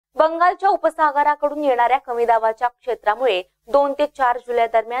बंगालच्या उपसागराकडून येणाऱ्या कमी दाबाच्या क्षेत्रामुळे 2 ते 4 जुलै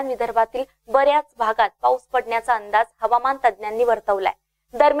दरम्यान विदर्भातील बऱ्याच भागात पाऊस पडण्याचा अंदाज हवामान तज्ज्ञांनी वर्तवलाय।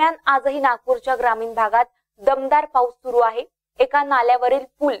 दरम्यान आजही नागपूरच्या ग्रामीण भागात दमदार पाऊस सुरू आहे। एका नाल्यावरील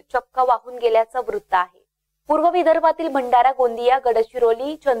पूल चक्क वाहून गेल्याचं वृत्त आहे। पूर्व विदर्भातील भंडारा, गोंदिया,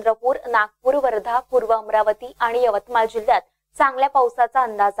 गडचिरोली, चंद्रपूर, नागपूर, वर्धा, पूर्व अमरावती आणि यवतमाळ जिल्ह्यात चांगल्या पावसाचा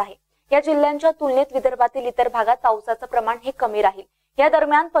अंदाज आहे। या जिल्ह्यांच्या तुलनेत विदर्भातील इतर भागात पावसाचं प्रमाण हे कमी राहील। या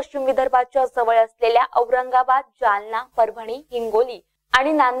दरम्यान पश्चिम विदर्भाच्या जवळ असलेल्या औरंगाबाद, जालना, परभणी, हिंगोली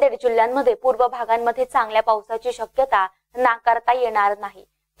आणि नांदेड जिल्ह्यांमध्ये पूर्व भागांमध्ये चांगल्या पावसाची शक्यता नाकारता येणार नाही।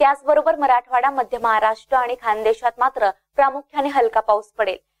 त्याचबरोबर मराठवाडा, मध्य महाराष्ट्र आणि खानदेशात मात्र प्रामुख्याने हलका पाऊस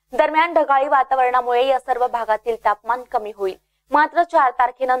पडेल। दरम्यान ढगाळी वातावरणामुळे या सर्व भागातील तापमान कमी होईल। मात्र 4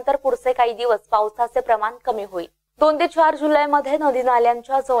 तारखेनंतर पुढचे काही दिवस पावसाचे प्रमाण कमी होईल। 2 ते 4 जुलैमध्ये नदी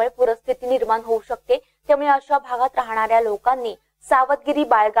नाल्यांच्या जवळ पूरस्थिती निर्माण होऊ शकते। त्यामुळे अशा भागात राहणाऱ्या लोकांनी सावधगिरी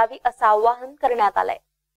बाळगावी असं आवाहन करण्यात आलंय।